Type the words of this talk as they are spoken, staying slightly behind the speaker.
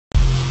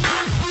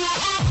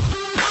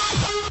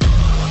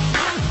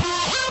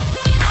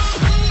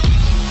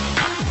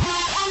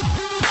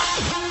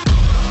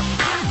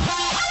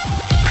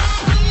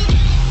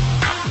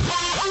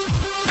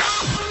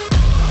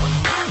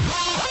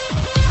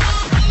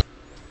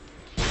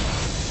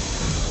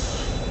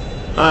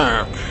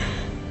Alright.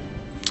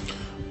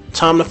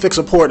 Time to fix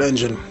a port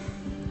engine.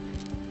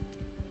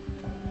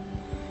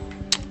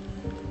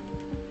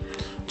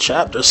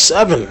 Chapter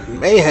 7,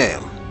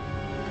 Mayhem.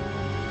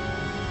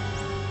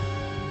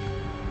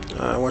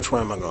 Alright, which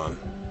way am I going?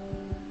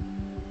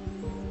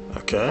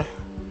 Okay.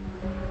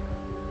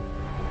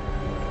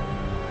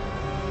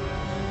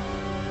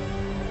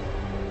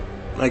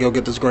 I go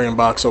get this green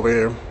box over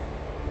here.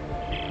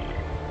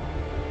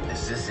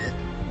 Is this it?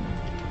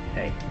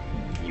 Hey,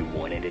 you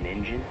wanted an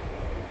engine?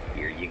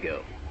 Here you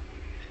go.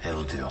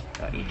 It'll do.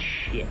 It's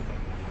shit.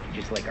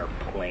 Just like our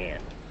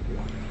plan.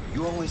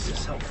 You always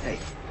just help. Hey,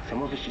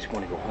 some of us just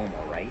want to go home,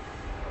 all right?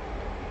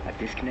 I've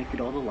disconnected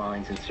all the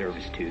lines and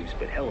service tubes,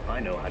 but hell if I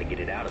know how to get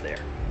it out of there.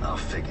 I'll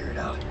figure it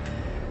out.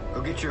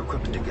 Go get your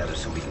equipment together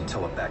so we can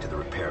tow it back to the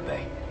repair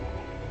bay.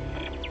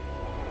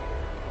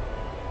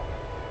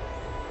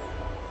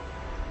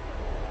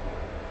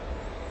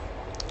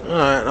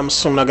 Alright, I'm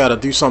assuming I gotta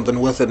do something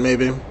with it,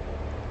 maybe.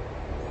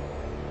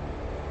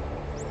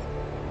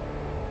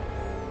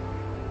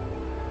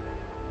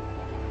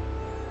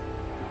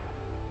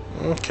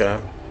 Okay.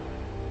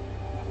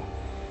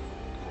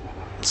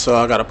 So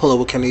I gotta pull it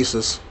with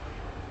kinesis.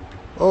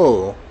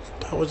 Oh,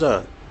 how was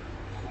that?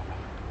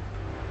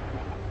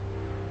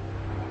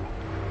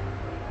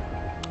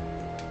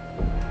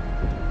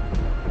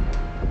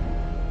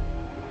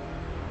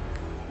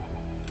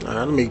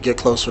 Alright, let me get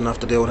close enough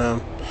to deal with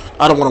him.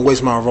 I don't want to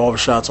waste my revolver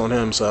shots on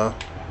him, so.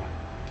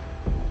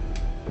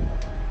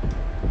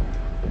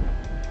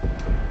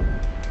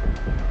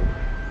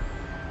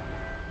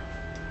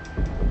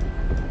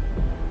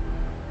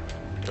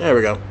 There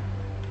we go.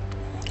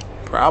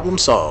 Problem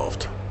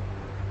solved.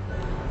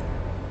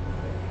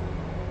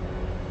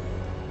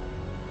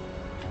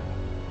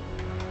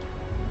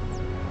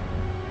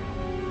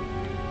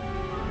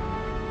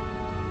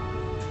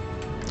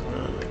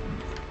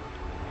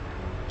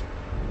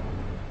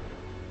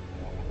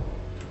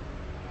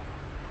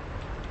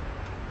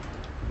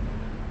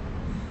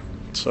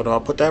 So do I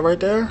put that right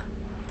there?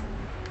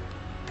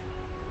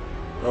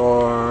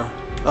 Or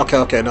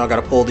okay, now I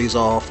gotta pull these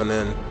off and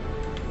then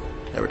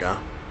there we go.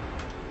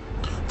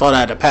 Thought I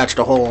had to patch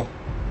the hole.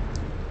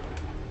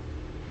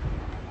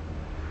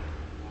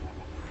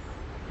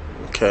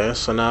 Okay,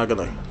 so now I'm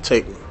gonna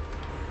take.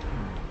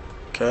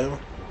 Okay,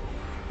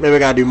 maybe I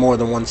gotta do more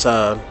than one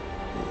side.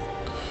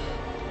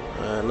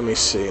 Let me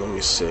see.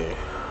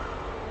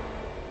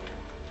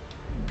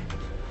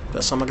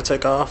 That's something I can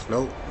take off?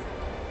 Nope.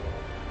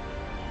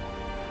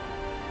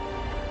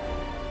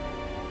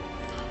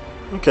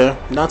 Okay,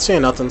 not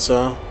seeing nothing,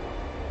 so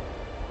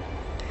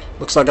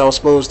looks like I was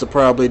supposed to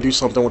probably do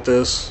something with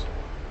this.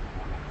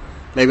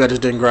 Maybe I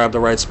just didn't grab the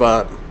right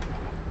spot.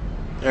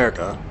 There we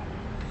go.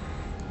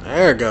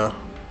 There we go.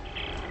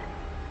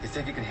 You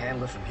think you can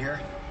handle it from here?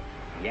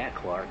 Yeah,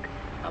 Clark.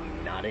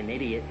 I'm not an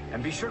idiot.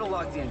 And be sure to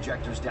lock the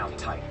injectors down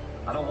tight.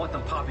 I don't want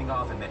them popping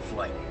off in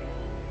mid-flight.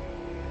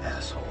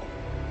 Asshole.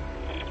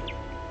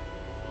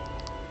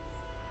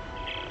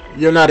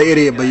 You're not an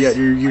idiot, but yet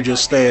you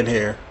just staying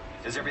here.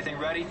 Is everything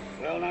ready?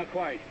 Well, not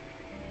quite.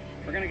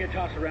 We're gonna get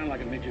tossed around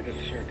like a midget at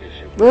a circus.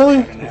 Really?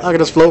 I can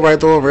just float right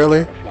through them,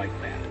 really?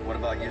 What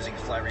about using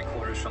flight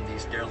recorders from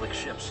these derelict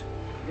ships?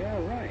 Yeah,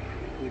 right.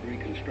 We could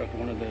reconstruct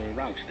one of the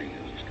routes they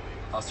used.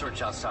 I'll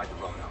search outside the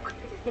Roanoke.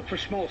 Look for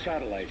small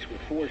satellites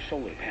with 4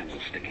 solar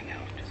panels sticking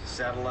out.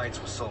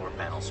 Satellites with solar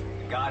panels.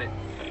 Got it.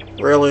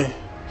 Really?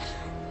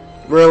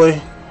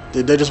 Really?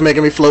 Did they just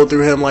making me float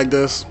through him like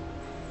this?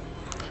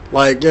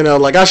 Like, you know,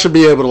 like I should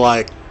be able to,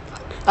 like,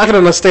 I can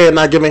understand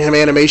not giving him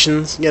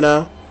animations, you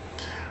know,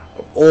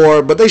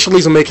 but they should at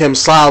least make him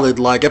solid.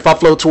 Like if I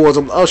float towards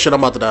him, oh shit, I'm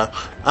about to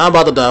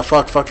die.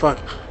 Fuck.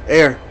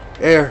 Air.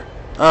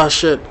 Oh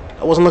shit,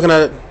 I wasn't looking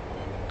at it.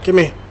 Give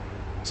me.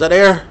 Is that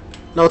air?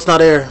 No, it's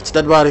not air. It's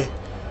dead body.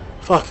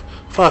 Fuck.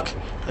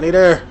 I need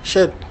air.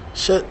 Shit.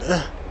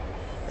 There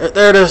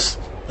it is.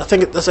 I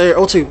think that's air.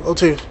 O2.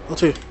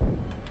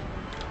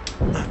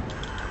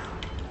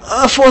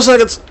 4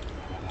 seconds.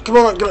 Come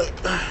on.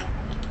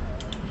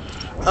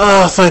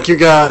 Ah, thank you,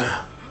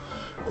 God.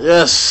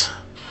 Yes.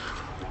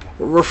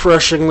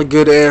 Refreshingly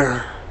good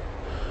air.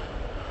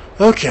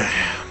 Okay.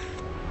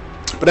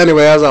 But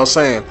anyway, as I was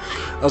saying,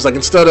 I was like,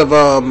 instead of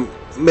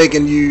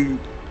making you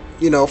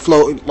know,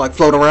 float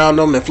around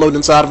them and float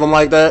inside of them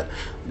like that,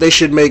 they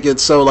should make it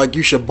so, like,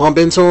 you should bump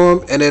into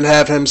him and then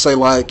have him say,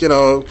 like, you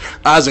know,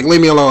 Isaac,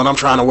 leave me alone, I'm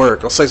trying to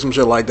work. Or say some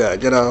shit like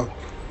that, you know.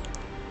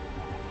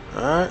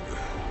 Alright.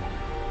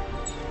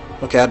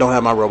 Okay, I don't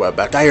have my robot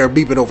back. I hear it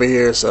beeping over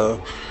here,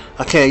 so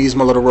I can't use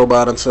my little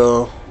robot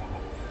until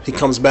he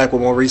comes back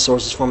with more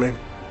resources for me.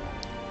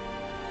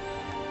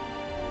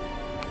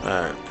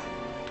 Alright.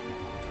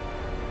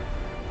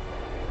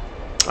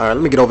 Alright,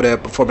 let me get over there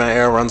before my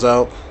air runs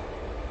out.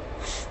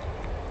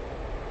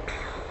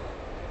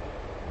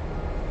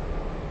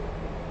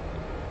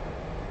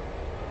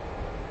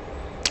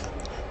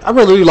 I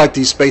really like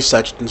these space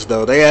sections,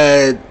 though. They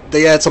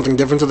add something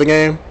different to the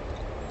game.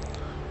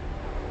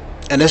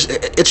 And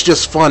it's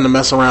just fun to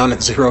mess around in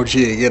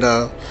 0G, you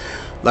know.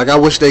 Like, I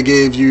wish they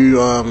gave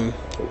you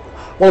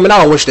Well, I mean,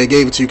 I don't wish they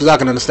gave it to you because I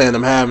can understand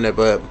them having it,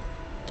 but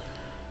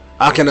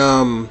I can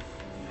I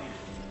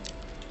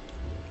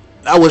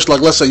wish, like,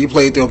 let's say you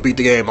played through and beat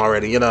the game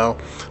already, you know,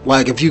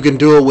 like if you can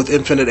do it with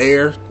infinite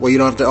air, where you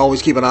don't have to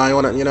always keep an eye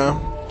on it, you know.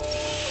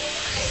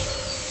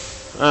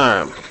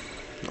 All right,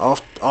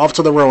 off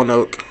to the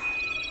Roanoke.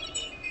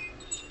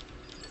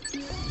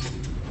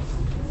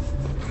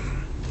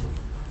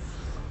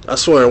 I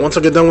swear, once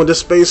I get done with this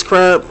space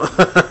crap,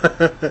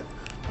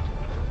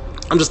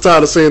 I'm just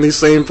tired of seeing these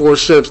same 4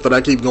 ships that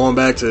I keep going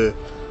back to.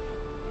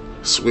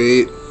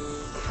 Sweet.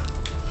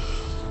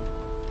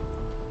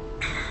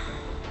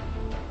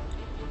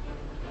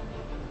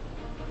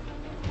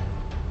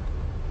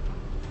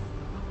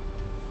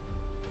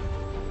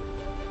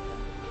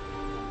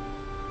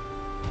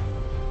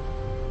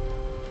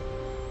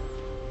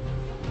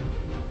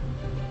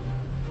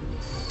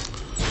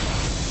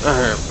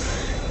 Alright.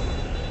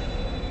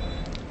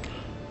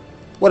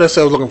 What did I say?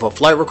 I was looking for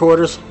flight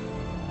recorders.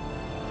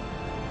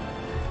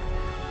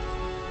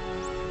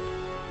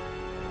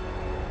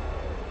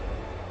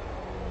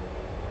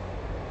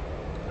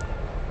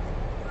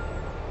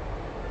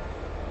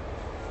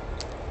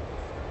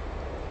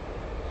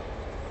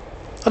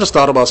 I just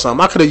thought about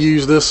something. I could have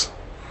used this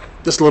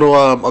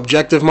little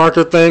objective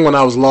marker thing when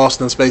I was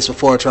lost in space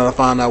before, trying to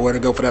find out where to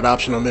go for that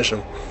optional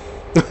mission.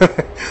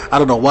 I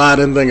don't know why I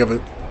didn't think of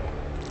it.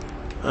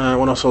 Alright,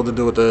 what am I supposed to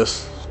do with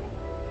this?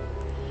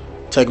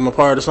 Take them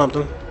apart or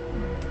something?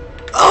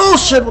 Oh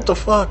shit, what the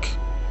fuck?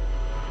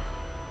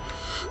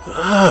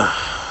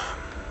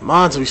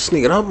 Mine's be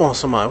sneaking up on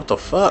somebody. What the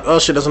fuck? Oh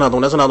shit, there's another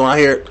one. There's another one. I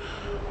hear it.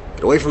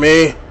 Get away from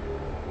me.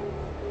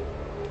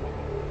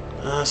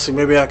 See,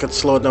 maybe I could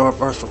slow it down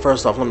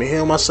first off. Let me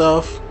heal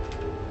myself.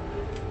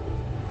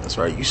 That's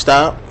right, you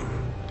stop.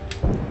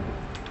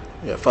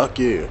 Yeah, fuck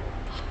you.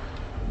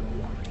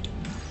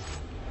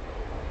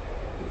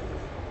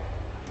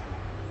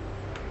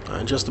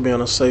 Alright, just to be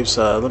on the safe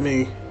side, let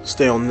me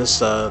stay on this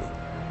side.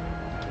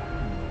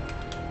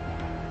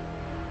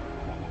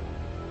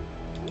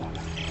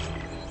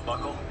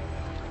 Buckle,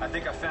 I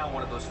think I found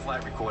one of those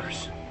flight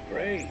recorders.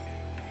 Great.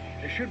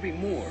 There should be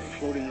more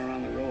floating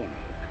around the Roanoke.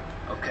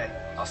 Okay,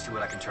 I'll see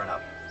what I can turn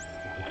up.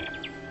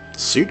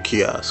 Suit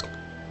kiosk.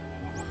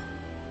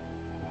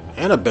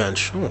 And a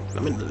bench.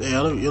 Let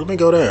me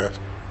go there.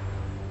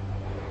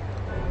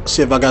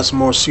 See if I got some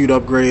more suit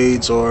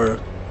upgrades or,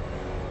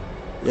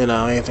 you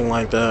know, anything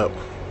like that.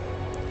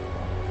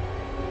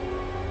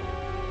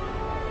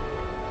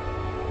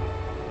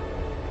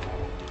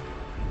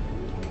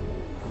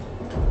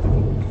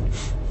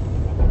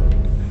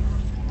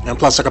 And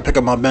plus I can pick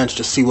up my bench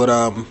to see what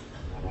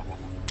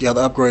the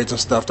other upgrades and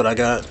stuff that I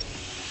got.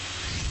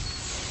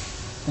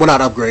 Well,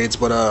 not upgrades,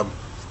 but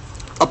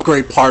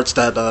upgrade parts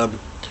that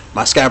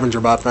my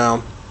scavenger bot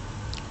found.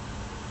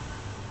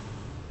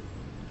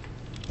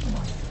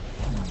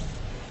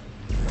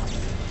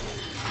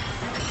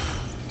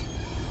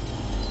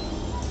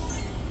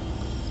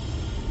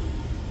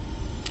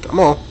 Come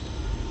on.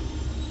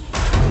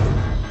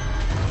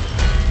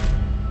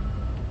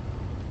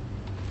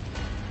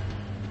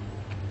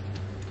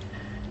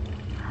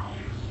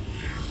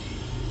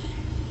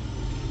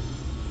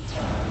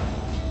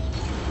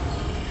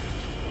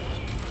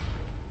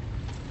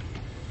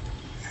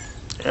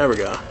 There we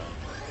go.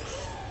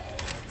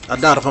 I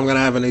doubt if I'm gonna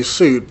have any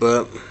suit,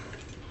 but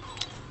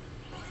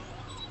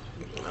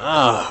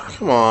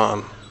come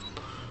on.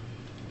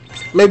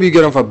 Maybe you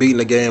get them for beating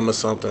the game or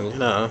something, you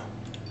know.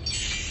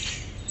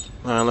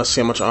 Alright, let's see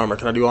how much armor.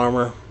 Can I do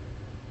armor?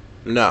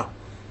 No.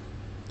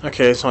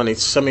 Okay, so I need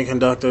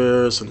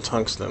semiconductors and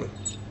tungsten.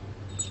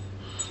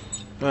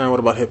 What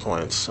about hit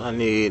points? I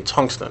need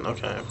tungsten.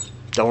 Okay.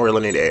 Don't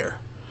really need air.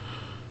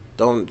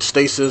 Don't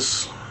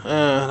stasis.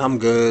 I'm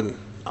good.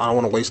 I don't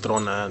want to waste it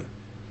on that.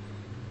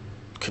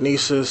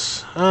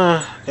 Kinesis.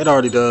 It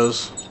already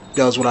does.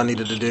 Does what I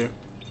needed to do.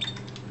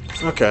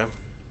 Okay.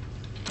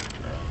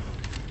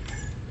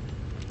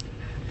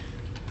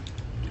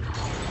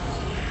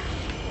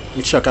 Let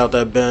me check out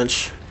that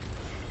bench.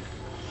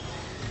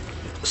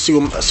 See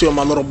what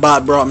my little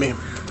bot brought me.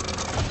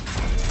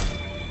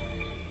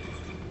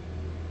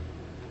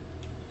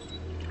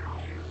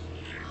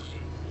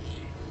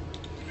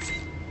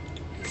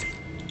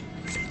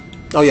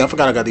 Oh yeah, I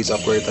forgot I got these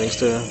upgrade things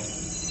too.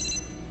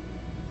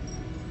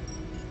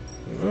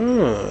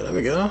 There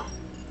we go.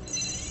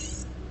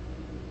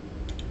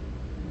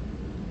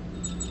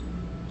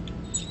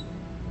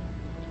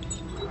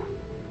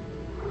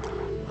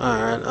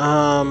 Alright,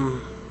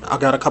 I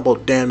got a couple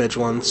of damage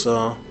ones,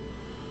 so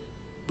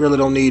really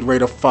don't need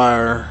rate of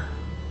fire.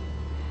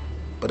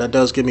 But that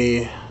does give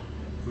me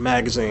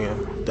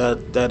magazine.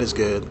 That is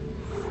good.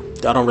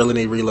 I don't really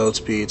need reload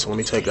speed, so let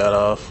me take that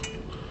off.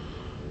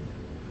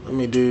 Let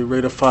me do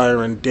rate of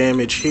fire and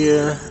damage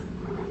here.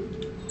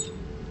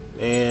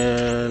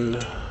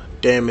 And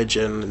damage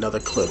and another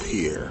clip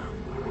here.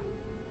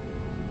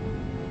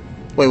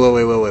 Wait.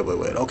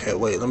 Okay,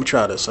 wait, let me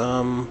try this.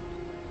 My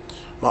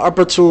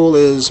upper tool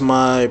is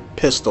my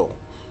pistol.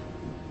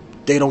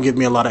 They don't give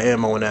me a lot of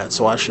ammo in that,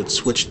 so I should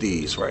switch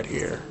these right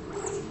here.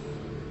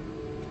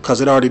 because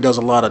it already does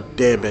a lot of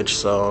damage.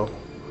 So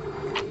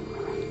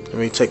let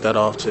me take that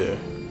off too.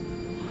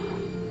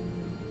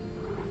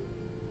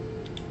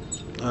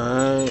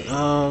 Alright,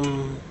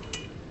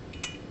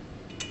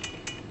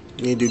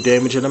 you do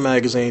damage in the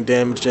magazine,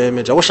 damage.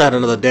 I wish I had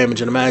another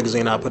damage in the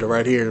magazine. I'll put it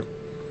right here.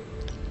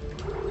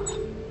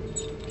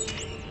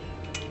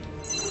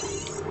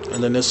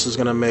 And then this is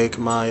gonna make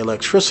my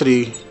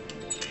electricity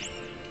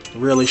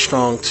really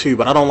strong too,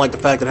 but I don't like the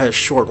fact that it has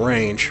short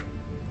range.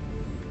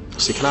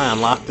 Let's see, can I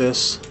unlock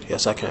this?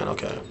 Yes, I can.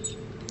 Okay.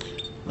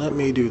 Let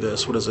me do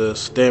this. What is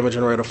this? Damage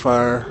and rate of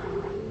fire.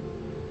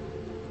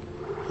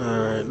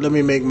 Alright, let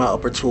me make my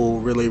upper tool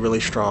really, really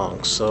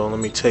strong. So let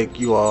me take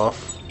you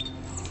off.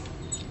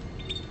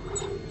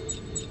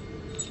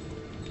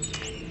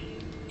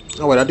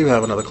 Oh wait, I do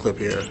have another clip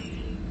here.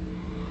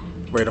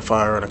 Rate of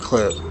fire and a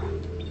clip.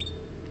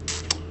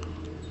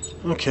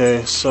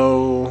 Okay,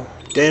 so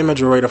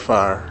damage or rate of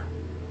fire.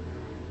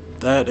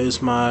 That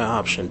is my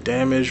option.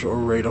 Damage or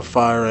rate of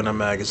fire in a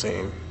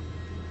magazine.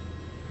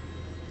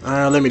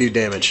 Let me do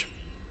damage.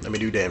 Let me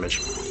do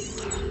damage.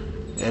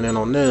 And then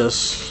on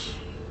this,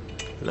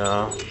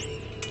 no,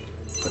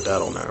 put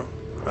that on there.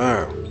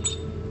 Alright.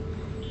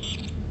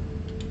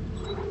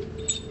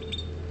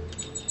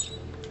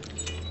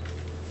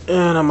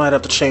 And I might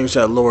have to change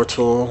that lower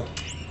tool.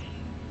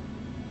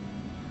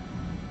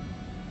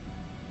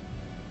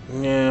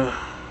 Yeah.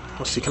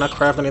 Let's see, can I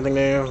craft anything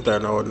there? There,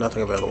 no,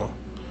 nothing available.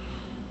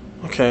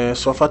 Okay,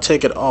 so if I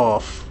take it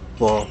off,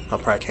 well, I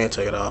probably can't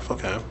take it off,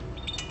 okay.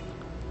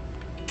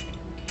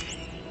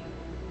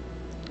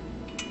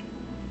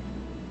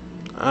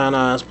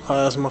 Ionized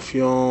plasma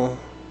fuel.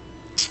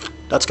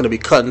 That's going to be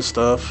cutting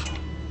stuff.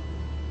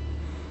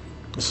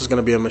 This is going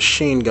to be a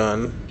machine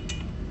gun.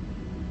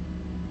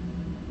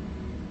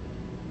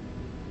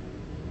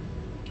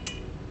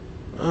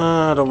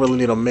 I don't really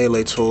need a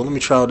melee tool. Let me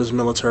try out this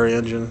military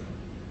engine.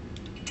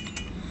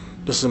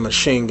 This is a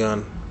machine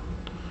gun.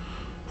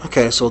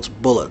 Okay, so it's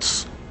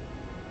bullets.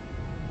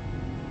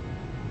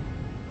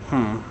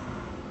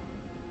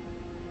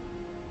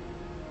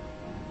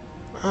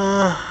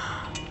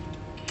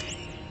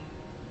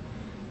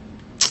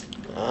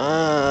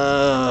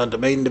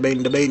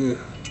 Debating.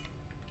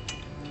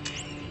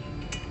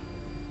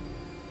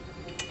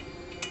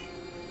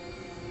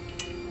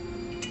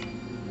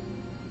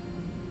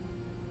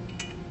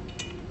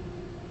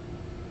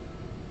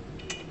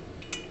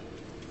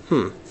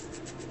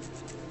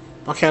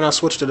 Why can't I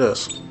switch to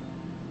this?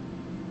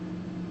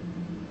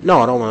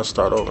 No, I don't want to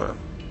start over.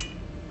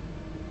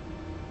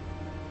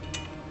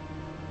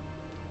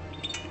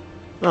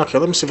 Okay,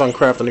 let me see if I can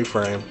craft a new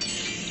frame.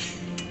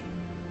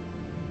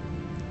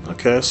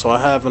 Okay, so I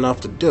have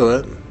enough to do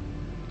it.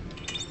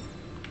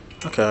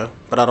 Okay,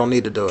 but I don't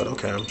need to do it.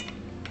 Okay.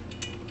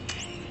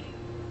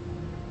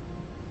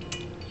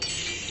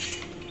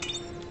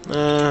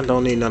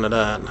 Don't need none of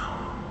that.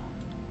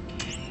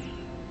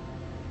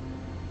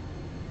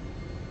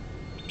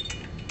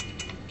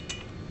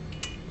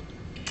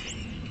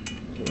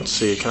 Let's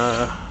see, can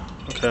I...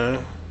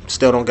 Okay.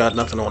 Still don't got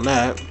nothing on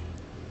that.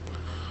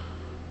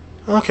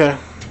 Okay,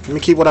 let me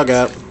keep what I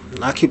got.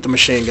 I'll keep the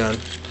machine gun.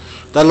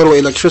 That little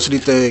electricity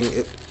thing,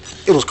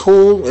 it was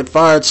cool. It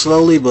fired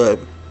slowly, but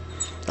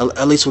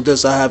at least with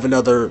this I have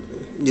another,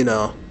 you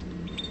know,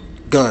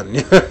 gun.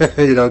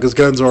 You know, because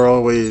guns are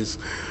always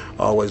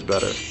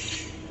better.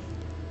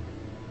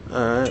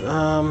 Alright,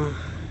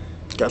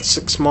 got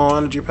 6 small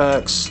energy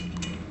packs.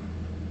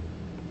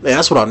 Yeah,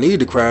 that's what I need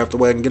to craft the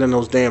way I can get in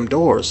those damn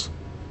doors.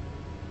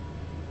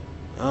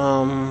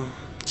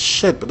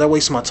 Shit, but that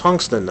wastes my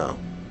tungsten though.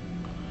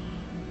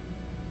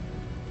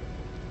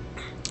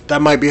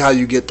 That might be how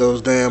you get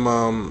those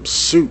damn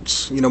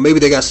suits. You know, maybe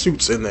they got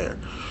suits in there.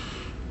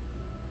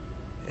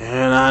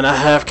 And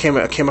I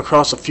came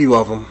across a few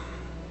of them.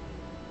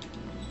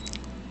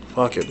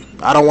 Fuck it.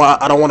 I don't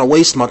want to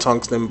waste my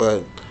tungsten,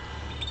 but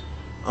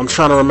I'm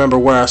trying to remember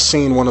where I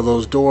seen one of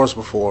those doors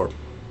before.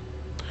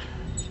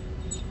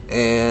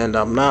 And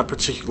I'm not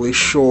particularly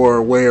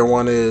sure where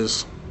one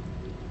is.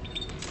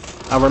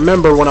 I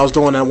remember when I was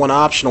doing that one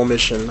optional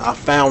mission, I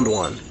found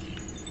one.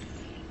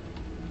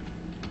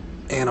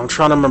 And I'm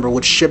trying to remember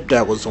which ship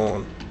that was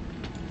on.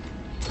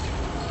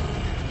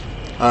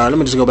 Let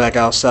me just go back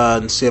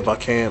outside and see if I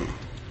can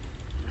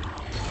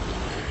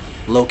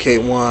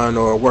locate one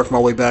or work my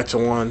way back to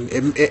one.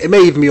 It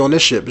may even be on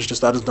this ship, it's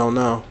just I just don't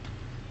know.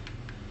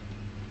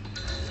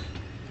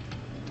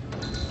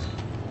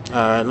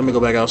 Alright, let me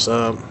go back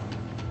outside.